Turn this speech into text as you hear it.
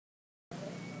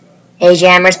Hey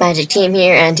Jammers, Magic Team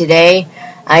here, and today,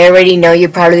 I already know you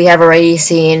probably have already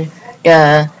seen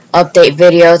the update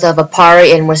videos of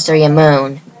Apari and Wisteria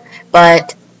Moon,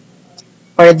 but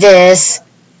for this,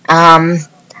 I'm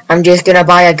just gonna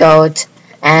buy a goat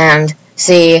and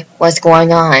see what's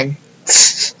going on.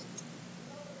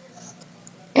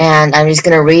 And I'm just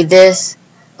gonna read this,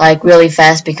 like, really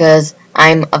fast because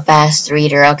I'm a fast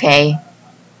reader, okay?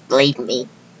 Believe me.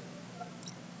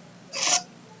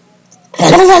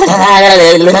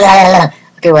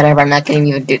 Okay, whatever, I'm not gonna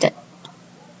even do that.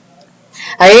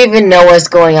 I don't even know what's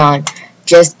going on.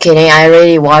 Just kidding, I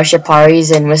already watched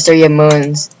Apari's and Wisteria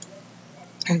Moon's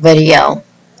video.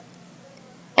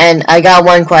 And I got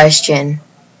one question.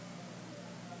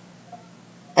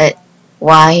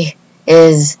 Why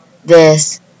is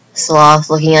this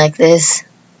sloth looking like this?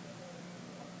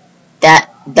 That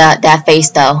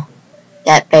face though.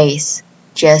 That face.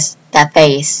 Just that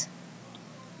face.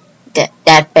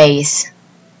 That face.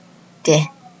 That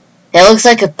looks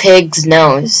like a pig's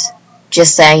nose.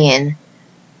 Just saying.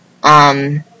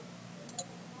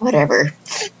 Whatever.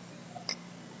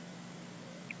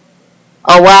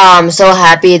 Oh wow, I'm so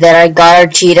happy that I got a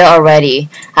cheetah already.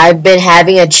 I've been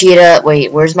having a cheetah.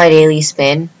 Wait, where's my daily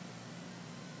spin?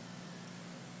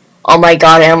 Oh my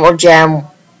god, Emerald Gem.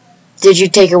 Did you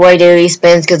take away daily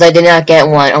spins? Because I did not get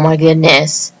one. Oh my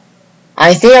goodness.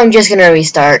 I think I'm just gonna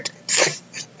restart.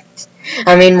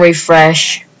 I mean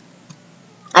refresh.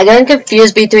 I got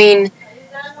confused between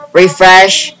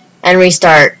refresh and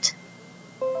restart.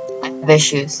 I have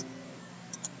issues.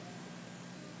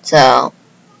 So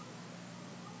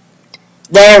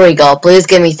there we go. Please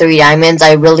give me 3 diamonds.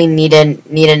 I really need to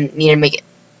make it.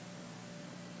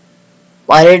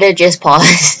 Why did it just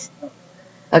pause?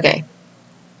 Okay.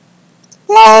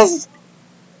 Liz!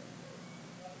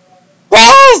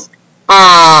 Liz!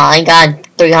 Aw, I got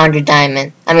 300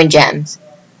 diamonds. I mean gems.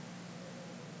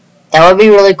 That would be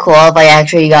really cool if I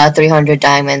actually got 300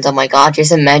 diamonds. Oh my god,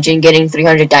 just imagine getting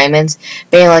 300 diamonds.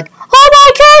 Being like, oh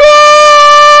my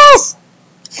goodness!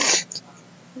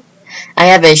 I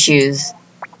have issues.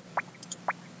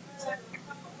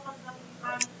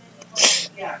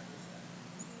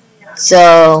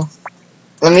 So,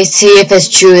 let me see if it's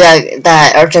true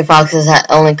that Arctic Foxes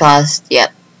only cost,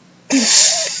 yep.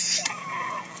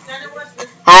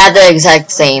 I have the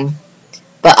exact same.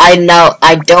 But I know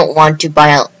I don't want to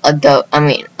buy a goat,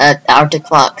 an Arctic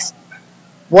Fox.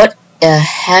 What the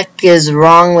heck is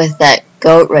wrong with that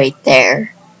goat right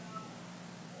there?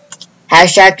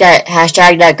 Hashtag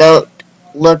that goat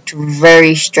looked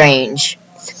very strange.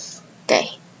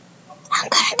 Okay. I'm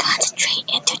gonna concentrate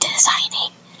into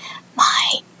designing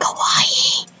my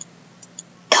kawaii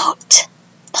goat,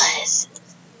 please.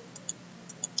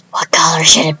 What color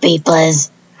should it be, please?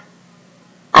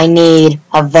 I need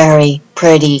a very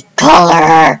pretty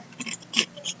color.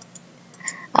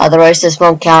 Otherwise this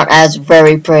won't count as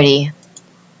very pretty.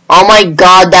 Oh my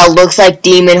god, that looks like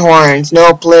demon horns.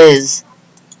 No, please.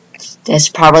 That's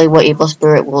probably what Evil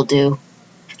Spirit will do.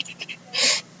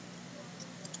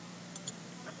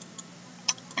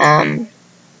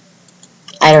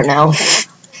 I don't know.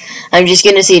 I'm just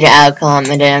gonna see the outcome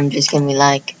and then I'm just gonna be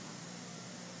like,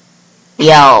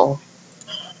 yo,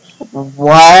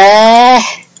 what?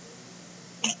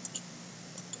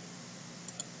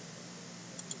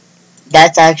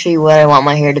 That's actually what I want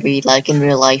my hair to be like in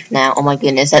real life now. Oh my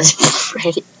goodness, that's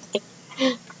pretty.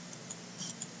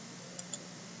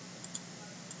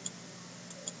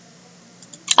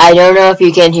 I don't know if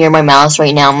you can hear my mouse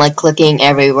right now. I'm like clicking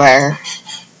everywhere.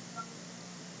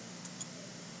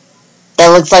 That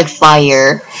looks like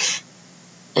fire.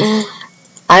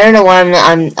 I don't know why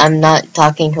I'm not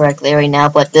talking correctly right now,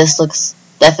 but this looks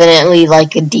definitely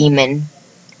like a demon.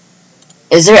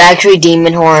 Is there actually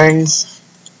demon horns?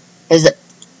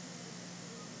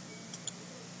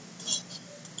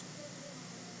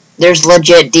 There's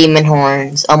legit demon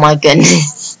horns. Oh my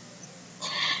goodness.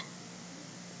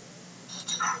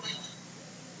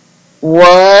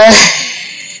 What?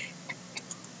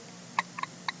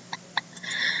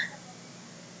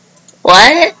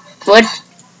 What? What?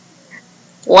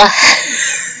 What?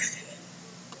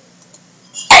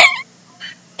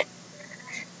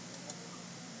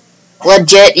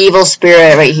 Legit evil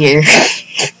spirit right here.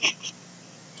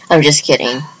 I'm just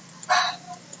kidding.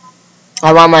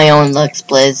 I want my own looks,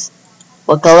 please.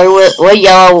 What color was,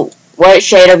 what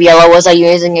shade of yellow was I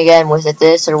using again? Was it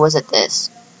this or was it this?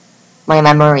 My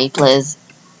memory, please.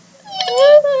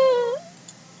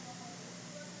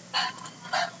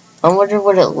 I wonder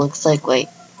what it looks like, wait.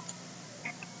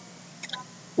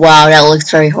 Wow, that looks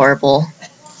very horrible.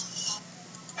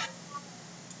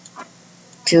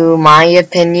 To my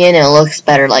opinion, it looks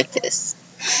better like this.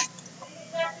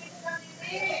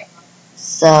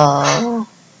 So,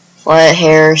 what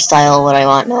hairstyle would I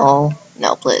want? No,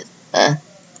 no, please. I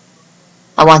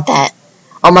want that.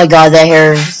 Oh my god, that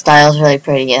hairstyle is really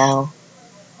pretty now.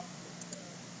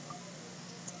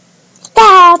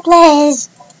 Stop, please.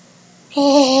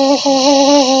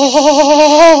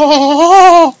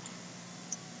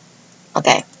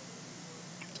 Okay.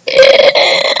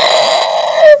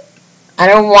 I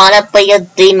don't want to play a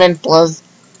demon plus.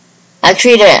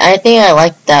 Actually, I think I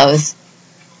like those.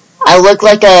 I look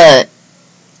like a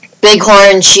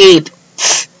bighorn sheep.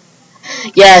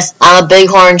 Yes, I'm a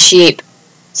bighorn sheep.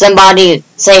 Somebody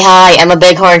say hi, I'm a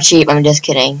bighorn sheep. I'm just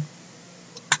kidding.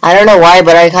 I don't know why,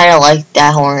 but I kind of like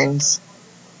that horns.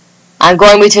 I'm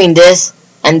going between this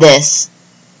and this.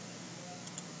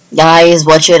 Guys,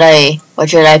 what should I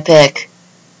pick?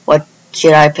 What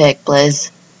should I pick,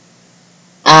 please?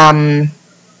 I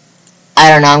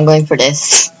don't know, I'm going for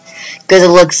this. Because it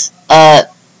looks,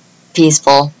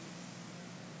 peaceful.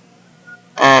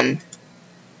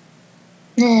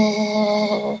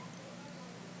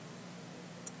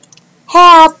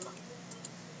 Help!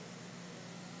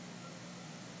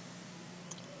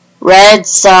 Red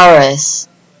Saurus.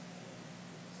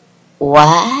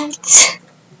 What?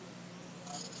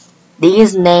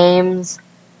 These names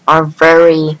are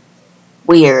very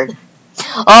weird.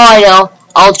 Oh, I know.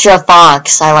 Ultra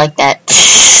Fox. I like that.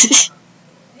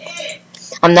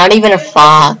 I'm not even a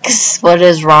fox. What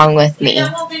is wrong with me?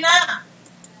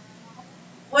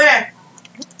 Where?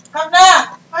 Come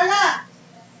down.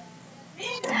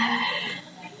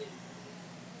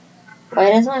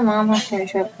 Why does my mom have to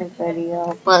interrupt the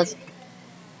video? Plus,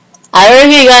 I don't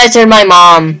know if you guys heard my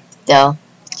mom, though.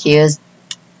 She was...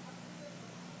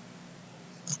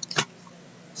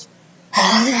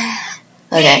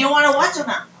 Okay. Hey, you want to watch or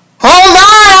not? Hold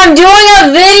on! I'm doing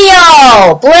a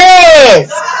video! Please!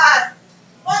 God!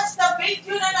 What's the big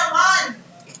tune in a man?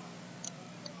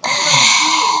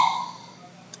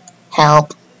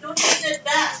 Help. Don't need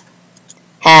that.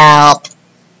 Help.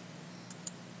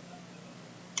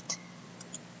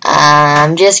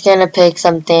 I'm just gonna pick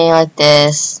something like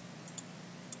this.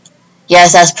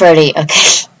 Yes, that's pretty.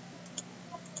 Okay.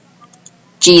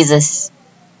 Jesus.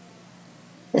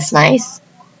 That's nice.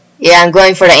 Yeah, I'm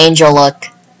going for the angel look.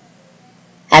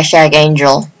 Hashtag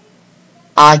angel.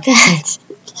 I like that.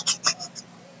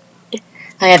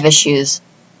 I have issues.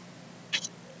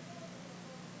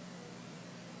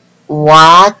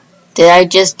 What did I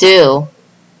just do?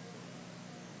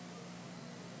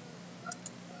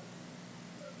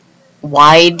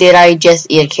 Why did I just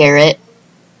eat a carrot?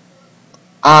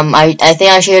 I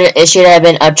think it should have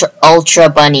been Ultra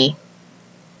Bunny.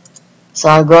 So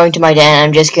I'm going to my dance.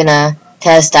 I'm just gonna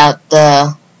test out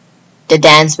the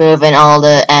dance move and all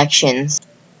the actions.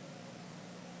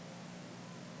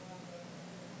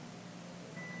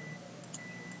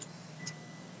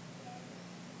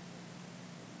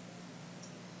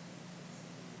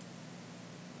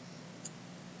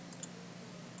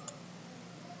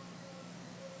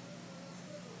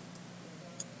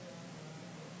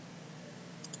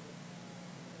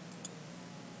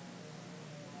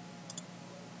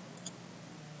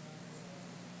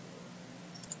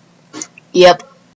 Yep.